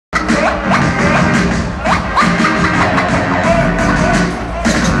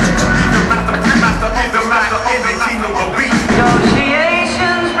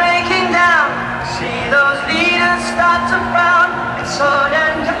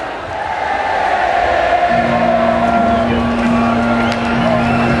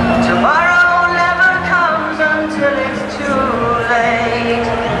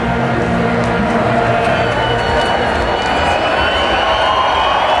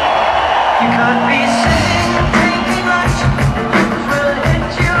You could be sitting drinking lunch, the news will hit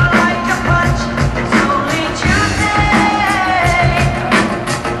you like a punch. It's only Tuesday.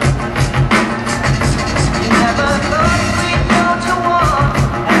 You never thought we'd go to war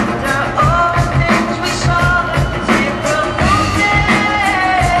after all the things we saw. It's April Fool's Day.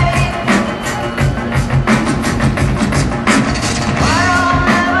 Tomorrow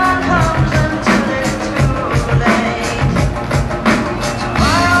never comes until it's too late.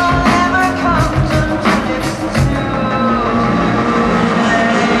 Tomorrow never comes until it's too late.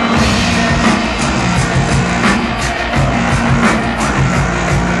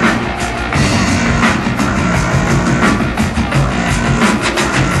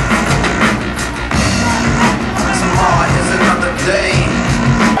 Tomorrow is another day.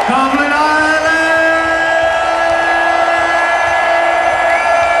 Dublin Island!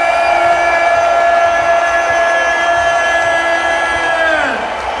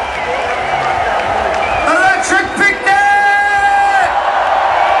 Electric picnic!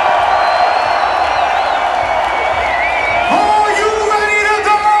 Are you ready to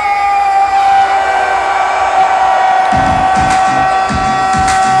go?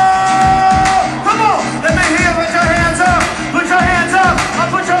 Come on, let me hear. Put your hands up. Put your hands up.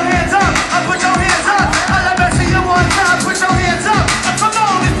 Put your hands up. Put your hands up. Let me see you one time. Put your hands up. Come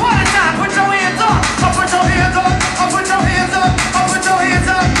on, it's party time. Put your hands up. Put your hands up. Put your hands up. Put your hands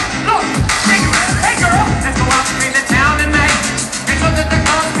up. Look, hey girl, let's go out in the town tonight. Make sure that the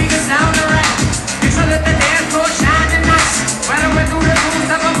club speakers sound alright. Make sure that the dance floor shining nice. When I went through the rooms,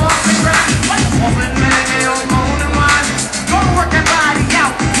 have a walk and grind. Open melody on golden wine. Go work that body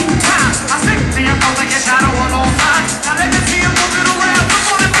out. 2 times. I stick to your pose like your shadow on all sides. Now let me see you move it around. Come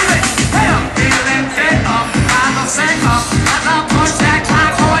on and move it. Hey, I'm feeling fit up. I love sing up. As I push that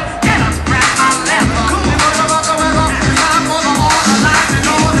clock forward. Get up, grab my lever. Cool. About the weather. Time for the order. Life and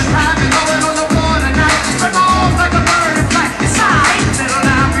all the time is going on the floor tonight. Spread my arms like a bird and fly. It's alright. Settle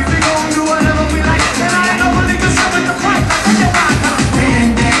down. We gon' do whatever we like. And I ain't nobody can stop with the fight. I take your mind. Day in,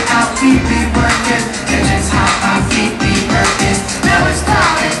 day out, we be working. And that's how my feet be hurting. Now it's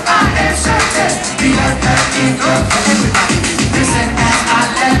time if I am certain. We are hurting girl for everybody. Listen as I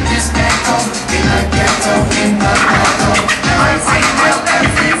let this man go. We are ghetto in the ghetto. Every female,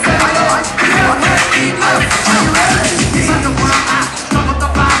 every fellow. We are hurting love. Are you ready? It's like the world high. Struggle to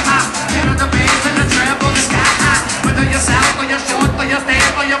find high. Get on the bass and the treble, the sky high. Whether you're south or you're short or you're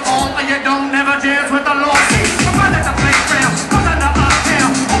stand or you're fall or you don't never dance with the Lord. Come on, let the playground. Come on, the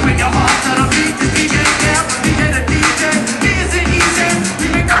uptown. Open your heart to the beat. The DJ, yeah, from DJ to DJ. Easy, easy. We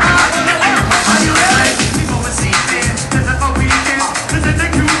make the heart of the world. Are you ready? We go and see this. This is for weekends. Listen to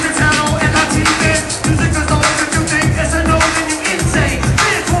Cupid channel and the TV. Music is all if you think it's a no, then you insane.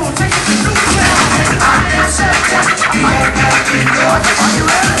 Dance cool, take it to new sound. I am certain. We are getting good. Are you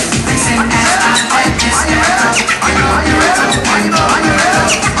ready? Listen as I let this man go. Are you ready? Are you ready?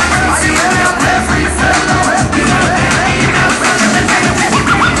 Are you ready? Every fellow. We are getting good.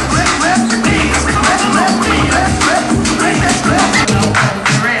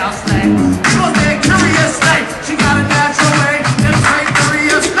 She got a natural way, and straight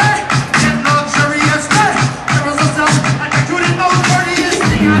curious day, and luxurious day. There was a self, I think you didn't know the prettiest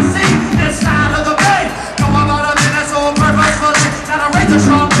thing I see this side of the bay. Go about a minute so purposefully, not a razor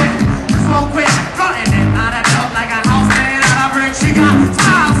strong chick, smoke quick, frontin' it out of belt like a house made out of brick. She got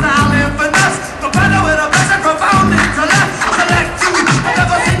style, style, and finesse, the better with a better profound intellect. Select you, I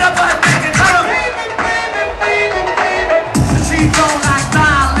never seen a butt naked girl. She don't like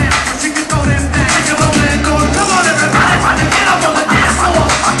violence, but she can throw them down. Come on everybody, get up on the dance floor.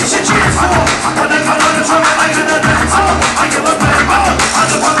 You should cheer for. When they cut on the trumpet like in the dance floor. I give a bang go, I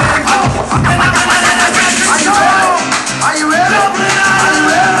look a bang go. And I'm gonna let that dance go. Are you ready? Dublin Island. Are you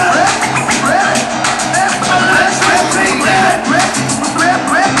ready? Ready? Let's ready.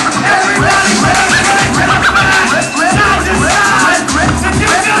 Everybody ready. Now decide if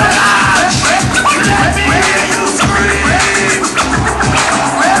you feel alive. Let me hear you scream.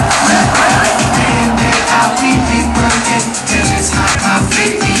 We be working, till it's hot, my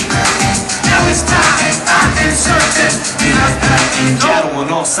feet be hurting. Now it's time, if I am certain. We are hurting, ghetto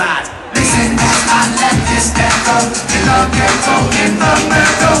on all sides. Listen as I let this echo. In the ghetto, in the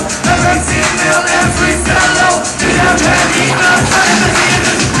meadow. Every female, every fellow. We are ready,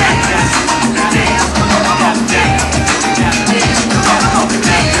 not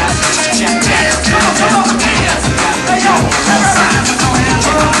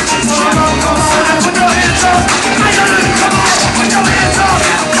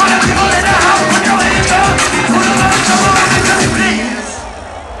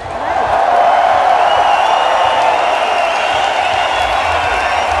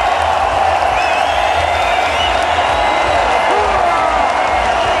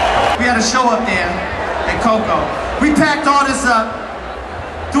a show up there at Coco. We packed all this up,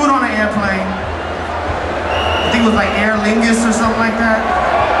 threw it on an airplane. I think it was like Aer Lingus or something like that.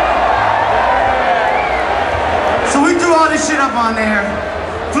 So we threw all this shit up on there,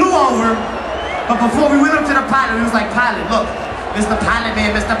 flew over, but before we went up to the pilot, we was like, pilot, look, Mr. Pilot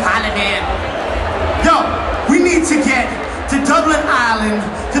Man, Mr. Pilot Man. Yo, we need to get to Dublin Island,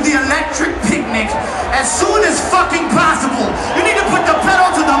 to the electric picnic, as soon as fucking possible. You need to put the pedal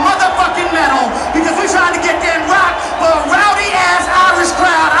to the motherfucking metal, because we're trying to get there and rock for a rowdy-ass Irish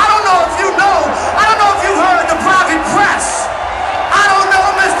crowd. I don't know if you heard the private press. I don't know,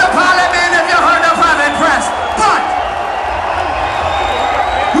 Mr. Pilot Man, if you heard the private press, but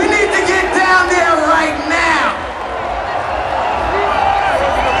we need to get down there right now.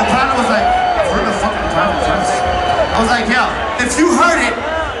 The pilot was like, I've heard the fucking private press. I was like, yo, if you heard it,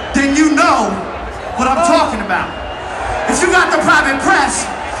 then you know what I'm talking about. If you got the private press,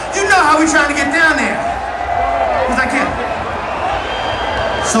 you know how we trying to get down there. I was like, yeah.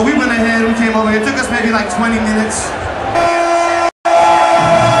 So we went ahead, we came over here. It took us maybe like 20 minutes.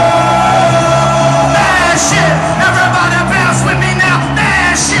 Mash it! Everybody bounce with me now.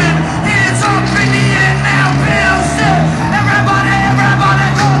 Mash it! Hands up in the air now. Bounce it! Everybody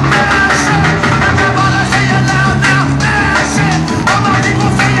go mash it! Everybody say it loud now. Mash it! All my people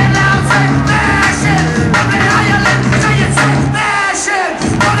say it loud. Say mash it! Up in Ireland, say it, mash it!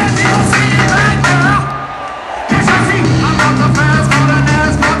 All the people say it right now. Yes, I see. I'm up the fast, go to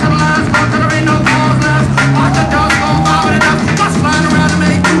dance, go to the last, go to the ring, no balls left. Watch the dogs go bobbing it up. What's flying around to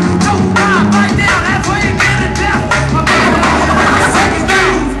make you go right down? That's where you get it down. I'm second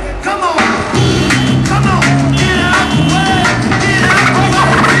down. Come on, get out the way, get out the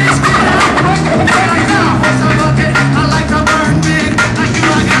way, bitch, get out the way. Right now, what's up, okay? I like to burn big, like you.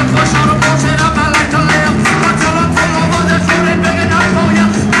 I gotta push on the bullshit up. I like to live until I'm full over the truth and big enough for ya.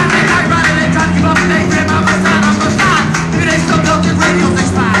 I think I ride it, they try to keep up with they grip. I'm a side. Maybe they still built their radios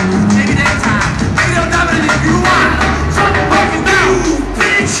expired. Maybe they time. Maybe they'll dominate if you want. Something fucking down,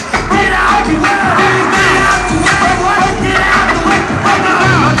 bitch. Get out the way. Get out the way. Get out the way.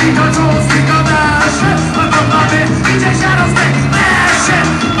 I'm the control speaker, mash it. I'm a puppet. DJ Shadows make mash it.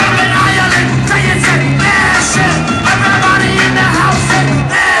 I'm in Ireland. Say it, mash it. Everybody in the house say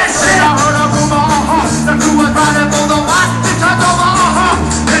mash it. I heard a rumor, the crew was riding for the what? It's time over,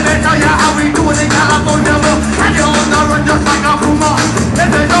 Let me tell you how we do it in California. And you're on the run just like a puma. If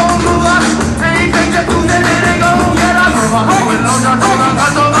they don't move us, anything to do, then they go get a rumor. We'll load your door,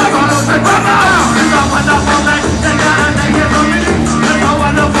 got the back on us, and come on. It's a wonderful night, they gotta take it from me. It's a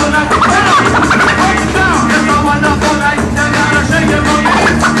wonderful night, it's a wonderful night, they gotta take it from me.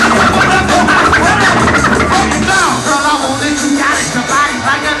 It's a wonderful night, girl, I want it, you got it, your body's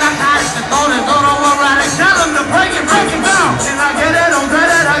like a narcotic. The thought is all over, right? Tell them to break it down. And I get it, don't get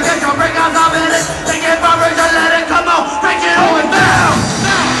it, I get your breakouts, I'll bet it. Take it by Rachel, let it come on, break it on down.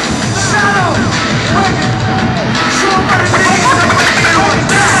 Shadow, break it. Show me the break it on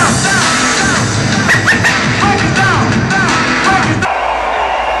down. Break it down.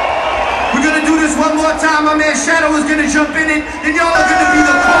 We're gonna do this one more time. My man Shadow is gonna jump in it, and y'all are gonna be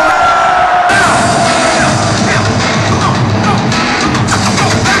the chorus.